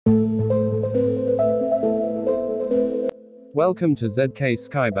Welcome to ZK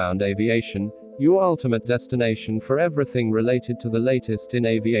SkyBound Aviation, your ultimate destination for everything related to the latest in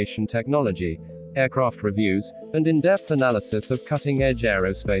aviation technology, aircraft reviews, and in-depth analysis of cutting-edge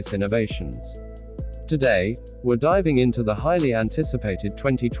aerospace innovations. Today, we're diving into the highly anticipated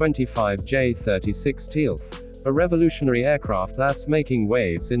 2025 J36 Tealth, a revolutionary aircraft that's making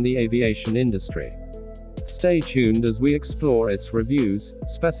waves in the aviation industry. Stay tuned as we explore its reviews,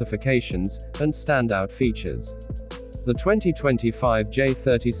 specifications, and standout features. The 2025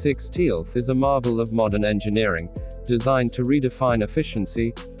 J36 Tealth is a marvel of modern engineering, designed to redefine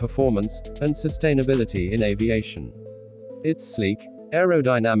efficiency, performance, and sustainability in aviation. Its sleek,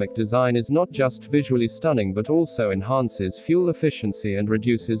 aerodynamic design is not just visually stunning but also enhances fuel efficiency and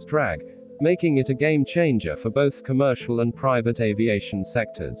reduces drag, making it a game changer for both commercial and private aviation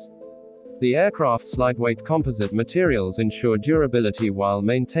sectors. The aircraft's lightweight composite materials ensure durability while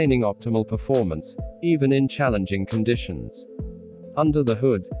maintaining optimal performance, even in challenging conditions. Under the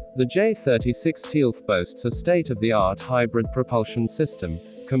hood, the J36 Tealth boasts a state-of-the-art hybrid propulsion system,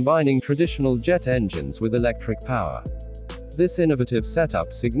 combining traditional jet engines with electric power. This innovative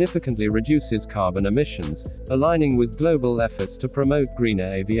setup significantly reduces carbon emissions, aligning with global efforts to promote greener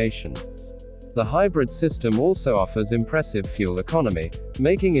aviation. The hybrid system also offers impressive fuel economy,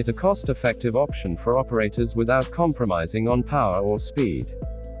 making it a cost-effective option for operators without compromising on power or speed.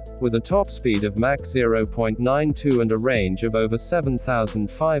 With a top speed of Mach 0.92 and a range of over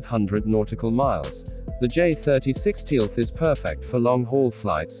 7,500 nautical miles, the J36 Tealth is perfect for long-haul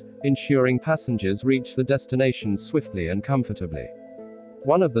flights, ensuring passengers reach the destination swiftly and comfortably.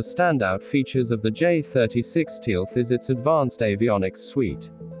 One of the standout features of the J36 Tealth is its advanced avionics suite.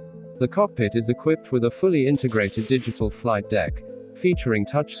 The cockpit is equipped with a fully integrated digital flight deck, featuring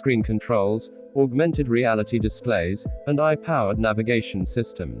touchscreen controls, augmented reality displays, and AI-powered navigation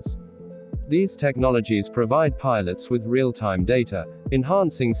systems. These technologies provide pilots with real-time data,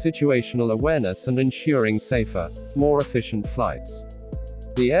 enhancing situational awareness and ensuring safer, more efficient flights.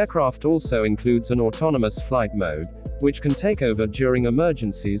 The aircraft also includes an autonomous flight mode, which can take over during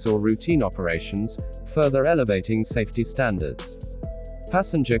emergencies or routine operations, further elevating safety standards.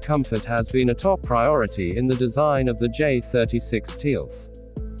 Passenger comfort has been a top priority in the design of the J36 Tealth.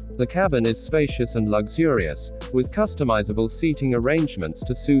 The cabin is spacious and luxurious, with customizable seating arrangements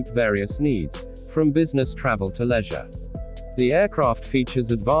to suit various needs, from business travel to leisure. The aircraft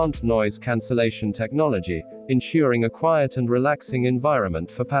features advanced noise cancellation technology, ensuring a quiet and relaxing environment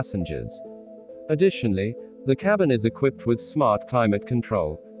for passengers. Additionally, the cabin is equipped with smart climate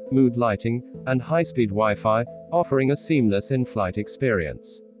control, mood lighting, and high-speed Wi-Fi, offering a seamless in-flight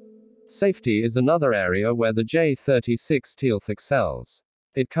experience. Safety is another area where the J36 Tealth excels.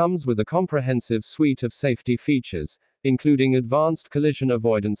 It comes with a comprehensive suite of safety features, including advanced collision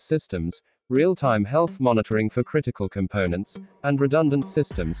avoidance systems, real-time health monitoring for critical components, and redundant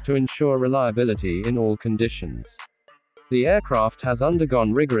systems to ensure reliability in all conditions. The aircraft has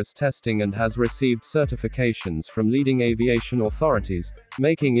undergone rigorous testing and has received certifications from leading aviation authorities,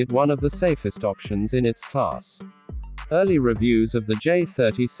 making it one of the safest options in its class. Early reviews of the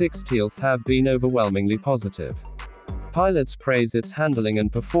J36 Tealth have been overwhelmingly positive. Pilots praise its handling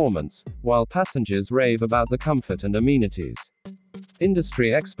and performance, while passengers rave about the comfort and amenities.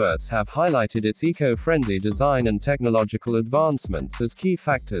 Industry experts have highlighted its eco-friendly design and technological advancements as key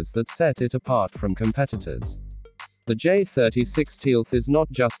factors that set it apart from competitors. The J36 Tealth is not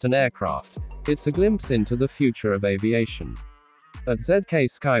just an aircraft, it's a glimpse into the future of aviation. At ZK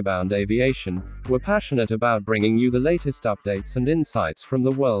SkyBound Aviation, we're passionate about bringing you the latest updates and insights from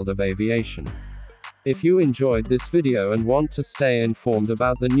the world of aviation. If you enjoyed this video and want to stay informed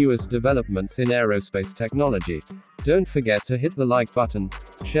about the newest developments in aerospace technology, don't forget to hit the like button,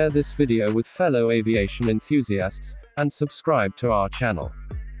 share this video with fellow aviation enthusiasts, and subscribe to our channel.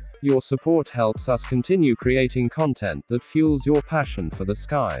 Your support helps us continue creating content that fuels your passion for the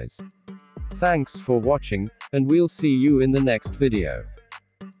skies. Thanks for watching, and we'll see you in the next video.